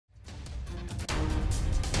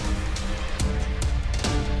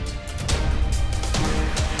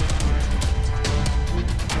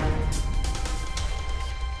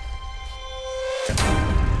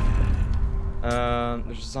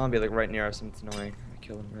There's a zombie like right near us and it's annoying. I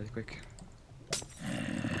kill him really quick.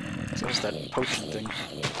 So what's that potion thing?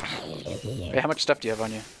 Hey, how much stuff do you have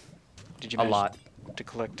on you? Did you A manage lot. to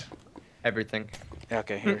collect? Everything. Yeah,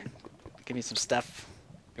 okay, here. Give me some stuff.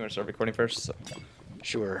 You want to start recording first? So.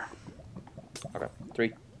 Sure. Okay.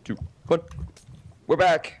 3, 2, 1. We're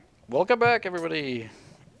back. Welcome back, everybody.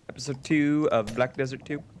 Episode 2 of Black Desert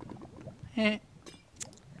 2. Heh.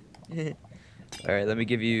 Alright, let me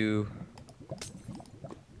give you...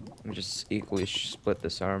 Let me just equally split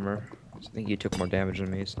this armor. I think you took more damage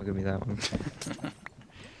than me, so I'll give me that one.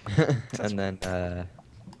 And then,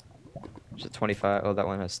 there's a 25. Oh, that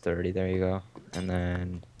one has 30. There you go. And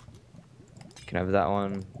then, you can have that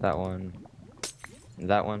one, and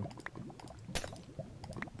that one.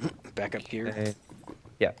 Back up here. Okay.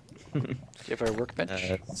 Yeah. Do you have our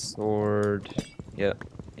workbench? Sword. Yep.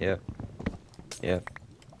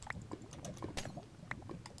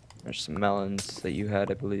 There's some melons that you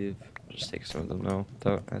had, I believe. I'll just take some of them now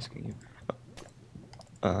without asking you.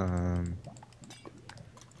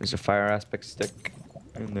 There's a fire aspect stick,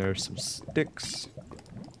 and there's some sticks.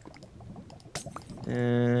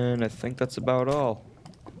 And I think that's about all.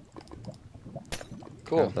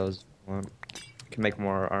 Cool. Have those. You can make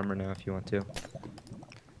more armor now if you want to.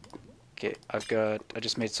 Okay, I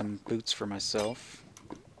just made some boots for myself.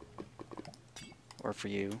 Or for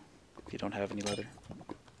you, if you don't have any leather.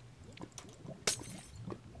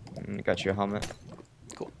 And got you a helmet.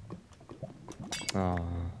 Cool. Aww.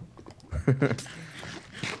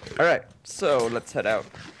 Alright, so let's head out.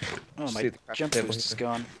 Oh, See my the craft jump table boost is here.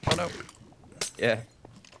 gone. Oh no. Yeah.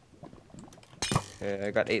 Okay,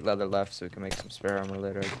 I got 8 leather left, so we can make some spare armor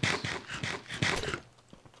later, I guess.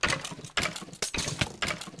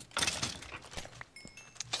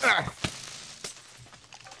 Ah!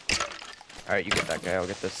 Alright, you get that guy, I'll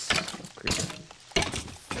get this creeper.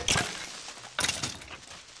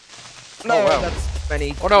 No, Oh, wow. that's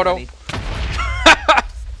many. Oh, no, too no. many.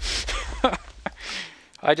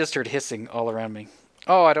 I just heard hissing all around me.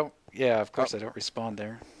 Oh, I don't... Yeah, of course I don't respawn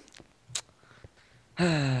there.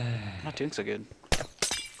 Not doing so good.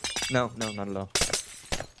 No, not at all.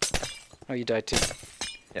 Oh, you died too.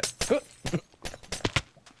 Yep.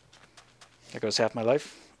 There goes half my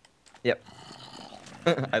life. Yep.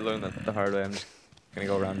 I learned that the hard way. I'm just gonna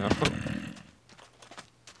go around now.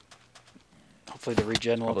 Hopefully the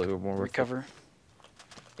regen will Probably more worth it. recover.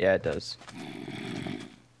 Yeah, it does.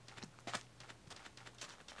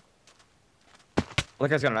 Well, that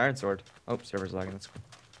guy's got an iron sword. Oh, server's lagging. That's cool.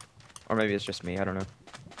 Or maybe it's just me. I don't know.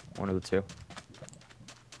 One of the two.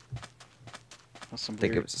 With some I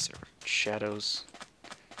think it weird was a server. shadows.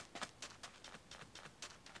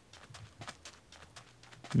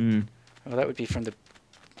 Hmm. Oh, that would be from the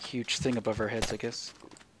huge thing above our heads, I guess.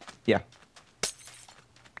 Yeah.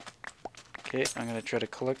 Okay, I'm gonna try to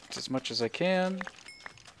collect as much as I can.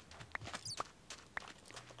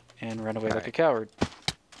 And run away like a coward.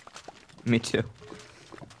 Me too.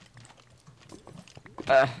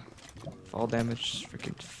 Fall damage,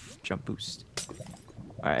 freaking jump boost.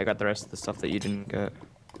 Alright, I got the rest of the stuff that you didn't get.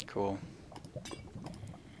 Cool.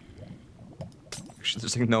 Actually,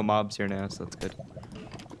 there's like no mobs here now, so that's good.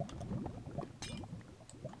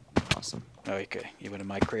 Awesome. Oh, okay. You went in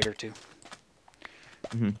my crater too.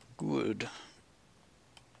 Mm-hmm. Good.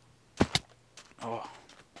 Oh.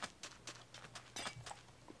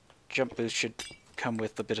 Jump boost should come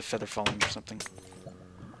with a bit of feather falling or something.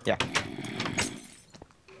 Yeah.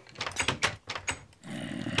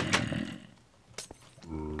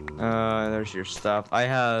 There's your stuff. I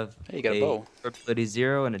have Hey, you got a bow. durability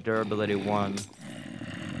 0 and a durability 1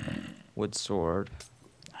 wood sword.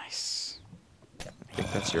 Nice. I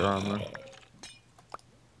think that's your armor.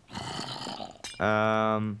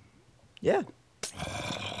 Yeah.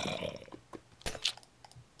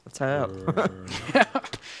 Let's head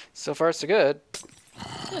out. So far, so good.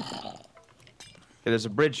 Okay, there's a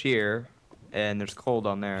bridge here, and there's coal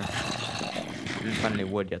down there. We didn't find any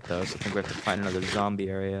wood yet, though, so I think we have to find another zombie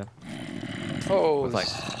area. Oh, With, like,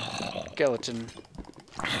 skeleton.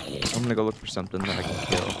 I'm gonna go look for something that I can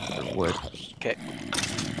kill for wood. Okay.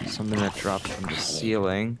 Something that drops from the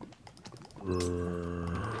ceiling.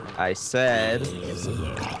 I said...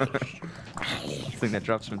 something that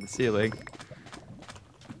drops from the ceiling.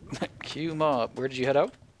 Q mob. Where did you head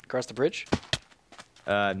out? Across the bridge?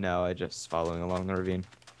 No, I just following along the ravine.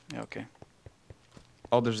 Okay.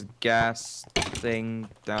 Oh, there's a gas thing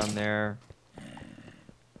down there.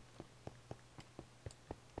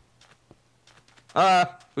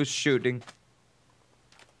 Who's shooting?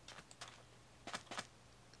 I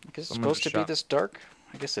guess it's Someone supposed to be shot. this dark.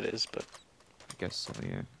 I guess it is, but I guess so,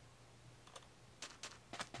 yeah.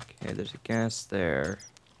 Okay, there's a gas there.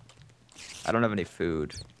 I don't have any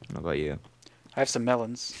food. I don't know about you. I have some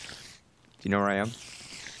melons. Do you know where I am?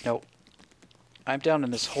 Nope. I'm down in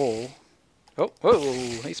this hole. Oh, whoa,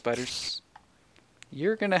 hey spiders.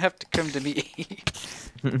 You're gonna have to come to me.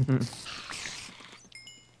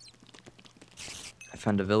 I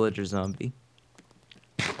found a villager zombie.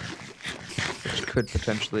 Which could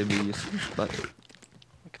potentially be useful, but...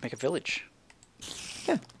 We can make a village.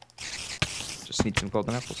 Yeah. Just need some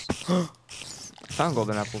golden apples. I found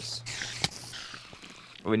golden apples.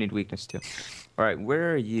 We need weakness too. Alright,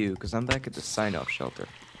 where are you? Because I'm back at the sign-off shelter.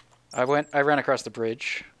 I ran across the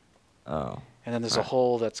bridge. Oh. And then there's a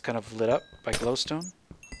hole that's kind of lit up by glowstone.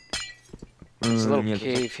 There's a little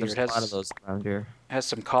cave here. It There's a lot of those around here. has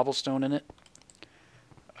some cobblestone in it.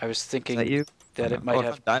 I was thinking Is that you? that it might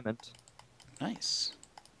have... diamond. Nice.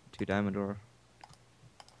 2 diamond ore.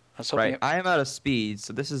 I was hoping Right, I am out of speed,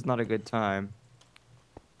 so this is not a good time.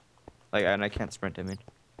 Like, and I can't sprint, I mean.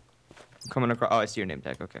 I'm coming across... Oh, I see your name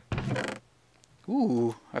tag, okay.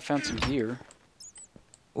 Ooh, I found some gear.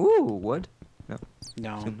 Ooh, wood? No.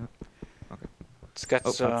 No. No. Okay. It's got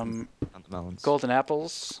Oh, some found the melons. golden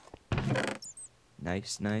apples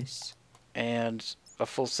Nice, nice. and a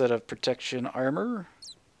full set of protection armor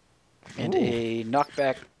and Ooh. a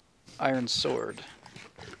knockback iron sword.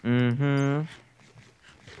 Mm-hmm.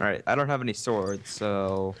 Alright, I don't have any swords,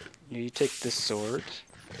 so... You take this sword.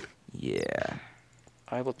 Yeah.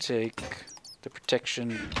 I will take the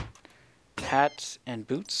protection hat and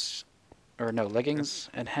boots. Or no, leggings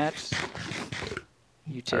and hat.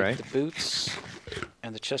 You take the boots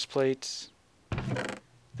and the chest plate.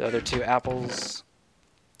 The other 2 apples.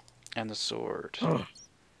 And the sword.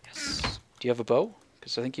 Yes. Do you have a bow?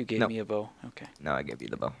 Because I think you gave me a bow. Okay. No, I gave you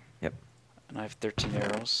the bow. Yep. And I have 13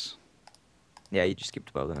 arrows. Yeah, you just keep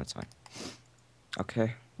the bow, then that's fine.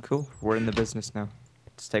 Okay, cool. We're in the business now.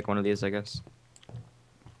 Let's take one of these, I guess.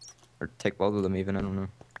 Or take both of them even, I don't know.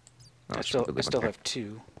 Oh, I still have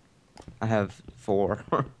 2. I have 4.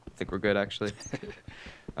 I think we're good, actually.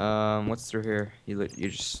 What's through here? You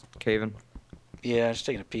just caving? Yeah, just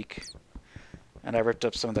taking a peek. And I ripped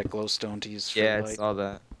up some of that glowstone to use for Yeah, light. I saw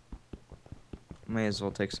that. May as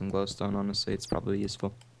well take some glowstone, honestly. It's probably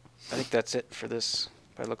useful. I think that's it for this,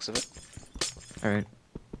 by the looks of it. Alright.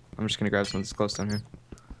 I'm just gonna grab some of this glowstone here.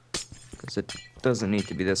 Because it doesn't need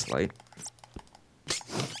to be this light.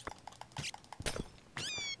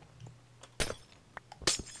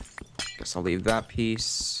 Guess I'll leave that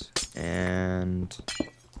piece. And...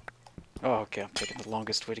 Oh, okay, I'm taking the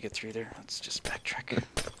longest way to get through there. Let's just backtrack.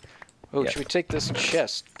 Oh, Yeah. should we take this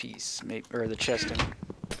chest piece? Maybe, or the chest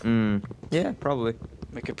in? Yeah, probably.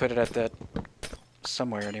 We could put it at that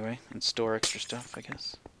somewhere anyway, and store extra stuff, I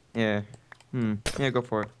guess. Yeah. Yeah, go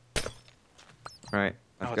for it. Alright,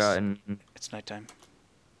 I've gotten... It's nighttime.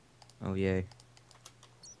 Oh, yay.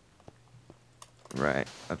 Right,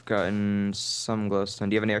 I've gotten some glowstone.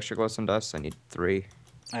 Do you have any extra glowstone dust? I need 3.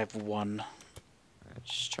 I have 1. Alright,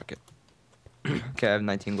 just chuck it. Okay, I have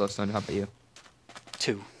 19 glowstone. How about you?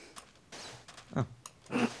 2. Oh.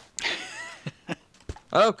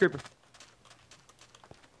 Oh, creeper.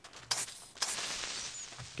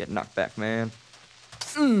 Get knocked back, man.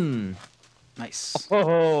 Nice.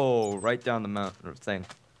 Oh, right down the mountain thing.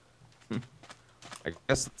 I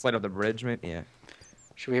guess let's light up the bridge, maybe? Yeah.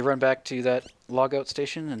 Should we run back to that logout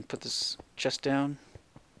station and put this chest down?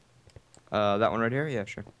 That one right here? Yeah,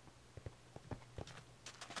 sure.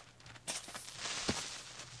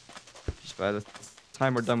 Just by the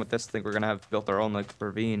time we're done with this thing, we're gonna have built our own, like,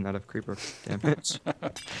 ravine out of creeper damage.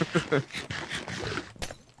 There's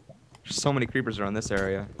so many creepers around this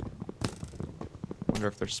area. Wonder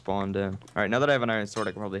if they're spawned in. Alright, now that I have an iron sword,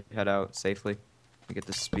 I can probably head out safely. And get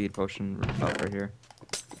this speed potion up right here.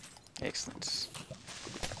 Excellent.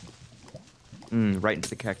 Right into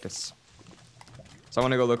the cactus. So I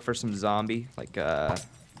want to go look for some zombie, like,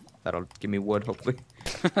 that'll give me wood, hopefully.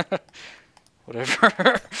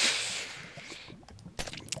 Whatever.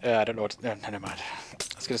 I don't know what... No, never mind.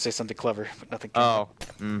 I was going to say something clever, but nothing came Oh.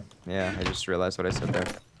 up. Yeah, I just realized what I said there.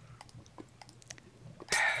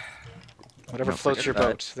 Whatever No, floats your forget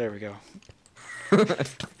boat. There we go.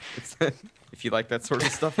 If you like that sort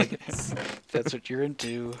of stuff, I guess. If that's what you're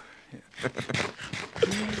into.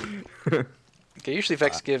 Yeah. Okay, usually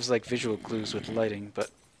Vechs gives like visual clues with lighting, but...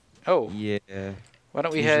 Oh, Yeah. why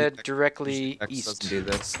don't we Usually head Vechs- directly Vechs east? doesn't do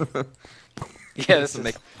this. Yeah, this Doesn't is...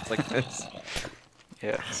 make it like this.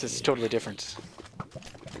 Yeah, this is totally different.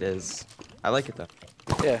 It is. I like it though.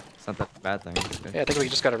 Yeah. It's not that bad thing. Yeah, I think we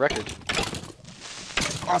just got a record.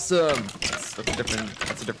 Awesome. That's a different.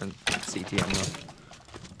 That's a different CTM though.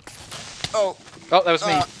 Oh. Oh, that was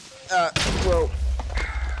me. Whoa.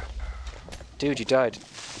 Dude, you died.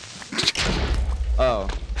 Oh.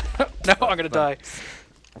 No, I'm gonna die.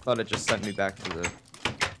 I thought it just sent me back to the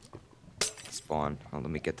spawn. Oh,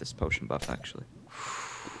 let me get this potion buff, actually.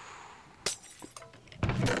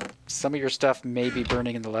 Some of your stuff may be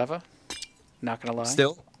burning in the lava. Not gonna lie.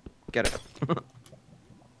 Still? Get it.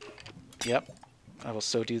 Yep. I will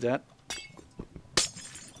so do that.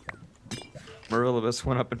 Marillabus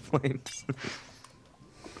went up in flames.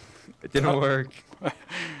 It didn't work.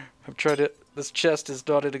 I'm trying to... This chest is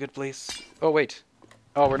not in a good place. Oh, wait.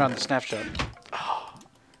 Oh, we're not in the snapshot. Oh.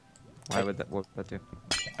 Why would that... What would that do?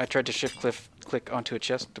 I tried to click onto a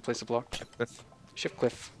chest to place a block. Shift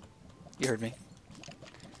cliff. You heard me.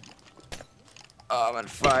 Oh, I'm on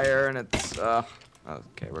fire and it's...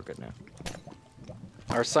 okay, we're good now.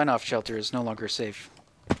 Our sign-off shelter is no longer safe.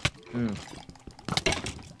 Hmm.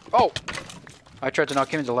 Oh! I tried to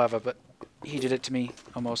knock him into lava, but he did it to me,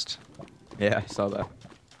 almost. Yeah, I saw that.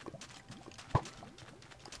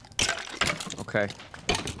 Okay.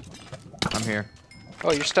 I'm here.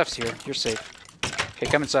 Oh, your stuff's here. You're safe. Okay,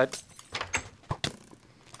 come inside.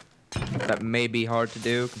 That may be hard to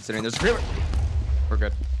do, considering there's a creeper. We're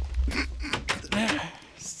good.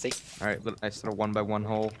 Safe. Alright, nice little 1x1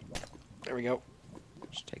 hole. There we go.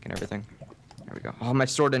 Just taking everything. There we go. Oh, my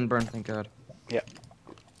sword didn't burn, thank God. Yeah.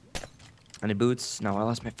 Any boots? No, I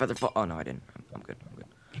lost my feather fall. Oh, no, I didn't. I'm good. I'm good.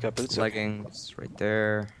 You got boots? Leggings right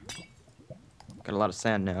there. Got a lot of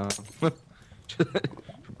sand now. From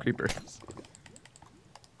creepers.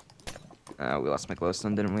 We lost my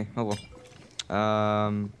glowstone, didn't we? Oh, well.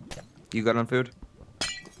 You got on food?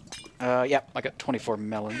 Yeah, I got 24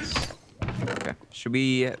 melons. Okay. Should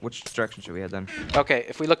we... which direction should we head then? Okay,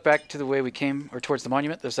 if we look back to the way we came, or towards the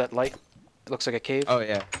monument, there's that light. It looks like a cave. Oh,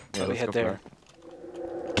 yeah. Yeah, we let's head go there.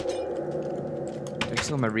 Do I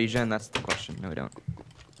still have my regen? That's the question. No, we don't.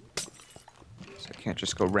 So I can't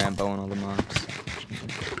just go Rambo on all the mobs.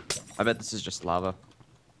 I bet this is just lava.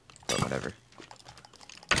 But whatever.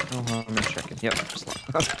 Oh, I'm gonna check it. Yep, just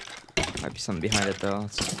lava. Might be something behind it, though.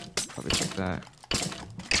 Let's probably check that.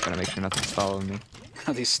 Just gotta make sure nothing's following me.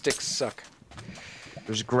 These sticks suck.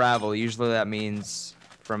 There's gravel. Usually that means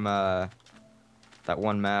from that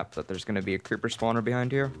one map that there's gonna be a creeper spawner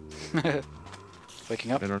behind here.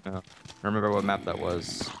 Waking up? I don't know. I remember what map that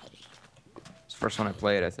was. It's the first one I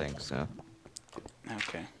played, I think, so.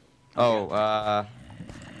 Okay. Oh,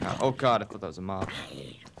 oh God, I thought that was a mob.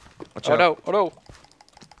 Watch Oh out. no, oh no!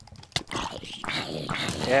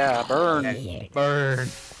 Yeah, burn! Burn!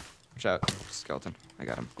 Watch out, skeleton. I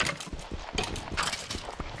got him.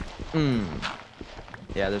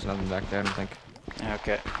 Yeah, there's nothing back there, I don't think.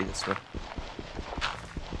 Okay. Be this way.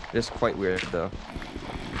 It is quite weird, though.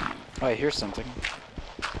 Oh, I hear something.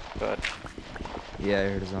 But... Yeah, I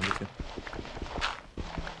heard a zombie, too.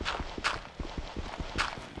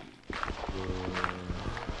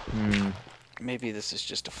 Maybe this is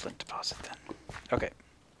just a flint deposit then. Okay.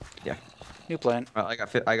 Yeah. New plan. Well, I got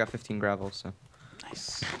 15 gravel, so.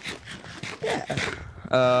 Nice. Yeah.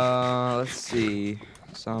 Let's see.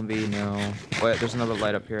 Zombie, no. Wait, there's another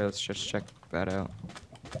light up here. Let's just check that out.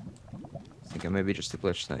 I think it may be just a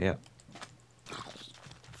glitch, though. Yep.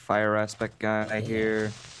 Fire aspect guy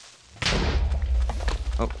here.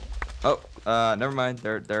 Oh, never mind.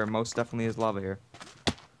 There most definitely is lava here.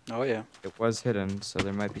 Oh yeah. It was hidden, so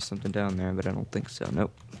there might be something down there, but I don't think so.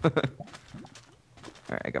 Nope.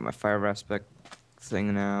 Alright, I got my fire aspect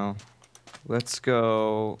thing now. Let's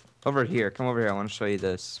go over here. Come over here. I want to show you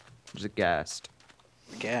this. There's a ghast.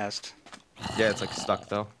 Gassed? Yeah, it's like stuck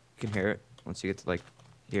though. You can hear it once you get to like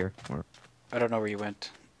here. Or... I don't know where you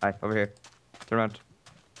went. Hi, over here. Turn around.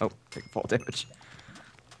 Oh, take fall damage.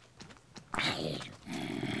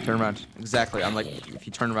 Turn around. Exactly. I'm like, if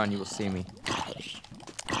you turn around, you will see me.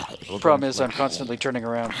 The problem is I'm constantly turning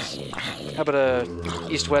around. How about a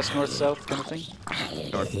east, west, north, south kind of thing?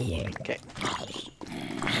 North. Okay.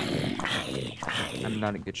 I'm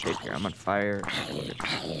not in good shape here. I'm on fire.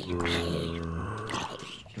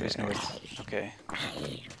 Where's north? Okay.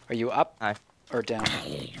 Are you up? Hi. Or down?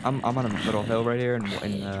 I'm on a little hill right here in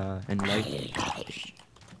light.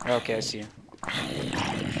 Okay, I see you.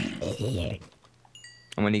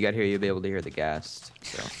 And when you get here, you'll be able to hear the ghast.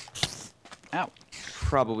 So. Ow.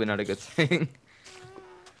 Probably not a good thing.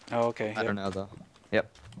 Oh, okay. I don't know though.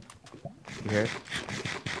 Yep. You hear it?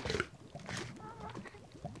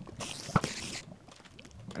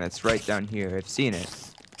 And it's right down here. I've seen it.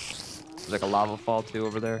 There's like a lava fall too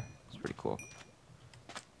over there. It's pretty cool.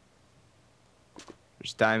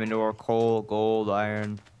 There's diamond ore, coal, gold,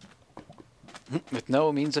 iron. With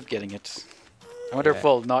no means of getting it. I wonder if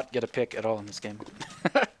we'll not get a pick at all in this game.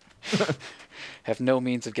 Have no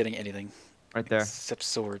means of getting anything. Right there. Except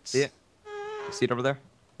swords. Yeah. See it over there?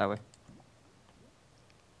 That way.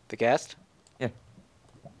 The ghast? Yeah.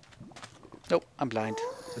 Nope, I'm blind.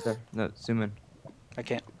 Right there. No, zoom in. I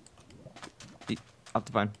can't.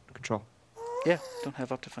 Optifine. Control. Yeah, don't have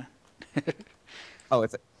Optifine. Oh,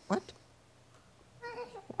 it's what?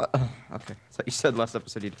 Okay. So you said last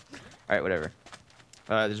episode you did. Alright, whatever.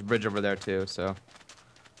 There's a bridge over there too, so I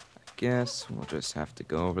guess we'll just have to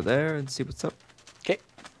go over there and see what's up. Okay.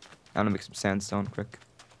 I'm gonna make some sandstone quick.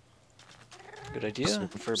 Good idea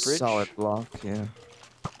for a bridge. Solid block, yeah.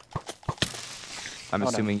 I'm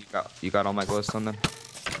assuming you got all my glowstone then.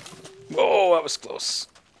 Whoa, that was close.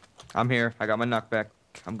 I'm here. I got my knockback.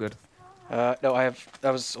 I'm good. No,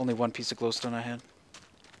 that was only one piece of glowstone I had.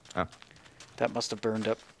 Oh. That must have burned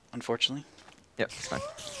up, unfortunately. Yep, it's fine.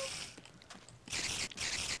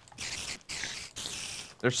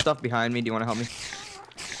 There's stuff behind me. Do you want to help me?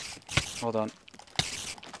 Hold on.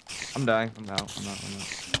 I'm dying. I'm out.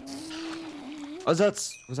 Oh, was that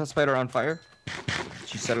spider on fire? Did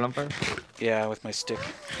she set it on fire? Yeah, with my stick.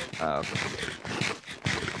 Oh, okay.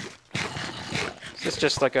 It's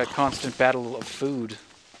just like a constant battle of food.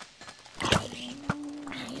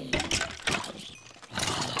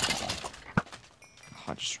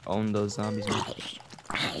 I'll just own those zombies, man. Do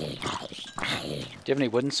you have any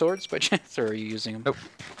wooden swords by chance, or are you using them? Nope.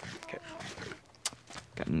 Okay.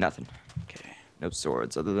 Got nothing. Okay. No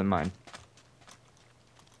swords other than mine.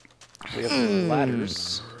 We have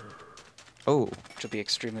ladders. Oh. Which will be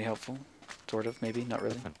extremely helpful. Sort of, maybe, not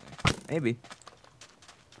really. Definitely. Maybe.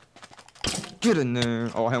 Get in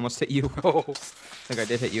there. Oh, I almost hit you. Oh. I think I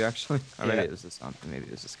did hit you, actually. Or Yeah. maybe it was a zombie. Maybe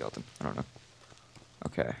it was a skeleton. I don't know.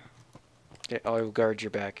 Okay. Okay, I will guard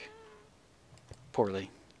your back.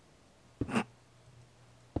 Poorly.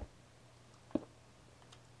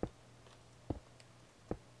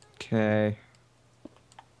 Okay.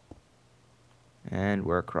 And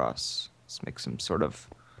we're across. Let's make some sort of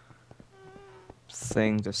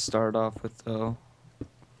thing to start off with, though.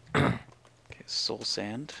 Okay, soul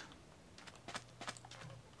sand.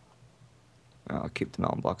 I'll keep the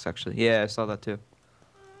melon blocks, actually. Yeah, I saw that, too.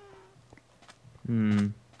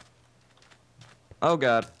 Oh,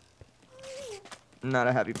 God. Not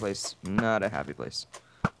a happy place. Not a happy place.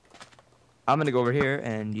 I'm gonna go over here,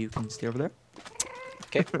 and you can stay over there.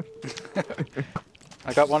 Okay.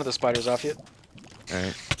 I got one of the spiders off you.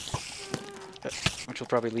 Alright. Which will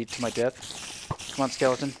probably lead to my death. Come on,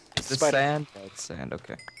 skeleton. Is this Spider. sand? Oh, it's sand,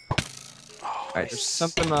 okay. Oh, Alright, there's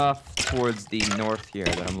something off towards the north here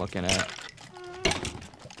that I'm looking at.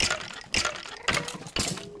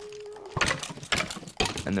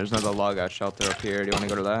 And there's another log out shelter up here. Do you want to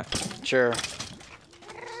go to that? Sure.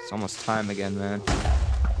 It's almost time again, man.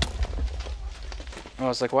 Oh, I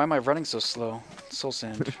was like, why am I running so slow? Soul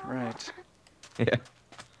sand, right. Yeah.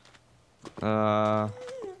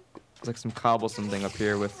 There's like some cobblestone thing up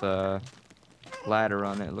here with a ladder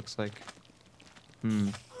on it, it looks like.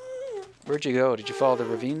 Where'd you go? Did you follow the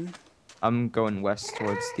ravine? I'm going west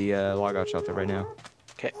towards the logout shelter right now.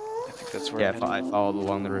 Okay, I think that's where Yeah, I'm I followed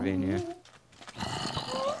along the ravine, yeah.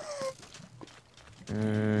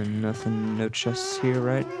 Nothing, no chests here,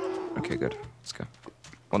 right? Okay, good. Let's go.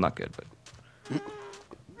 Well, not good, but...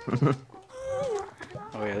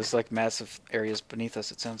 Oh yeah, there's like massive areas beneath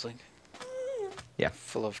us, it sounds like. Yeah.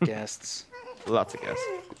 Full of ghasts. Lots of gas.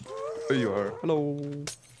 There you are. Hello.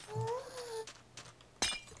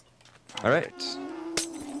 Alright.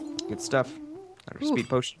 Good stuff. Got our speed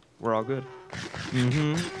potion. We're all good.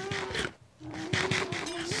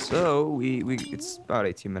 So, we it's about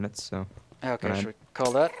 18 minutes, so... Okay, Alright. should we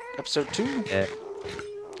call that episode 2? Yeah.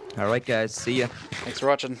 Alright, guys. See ya. Thanks for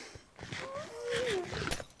watching.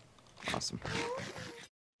 Awesome.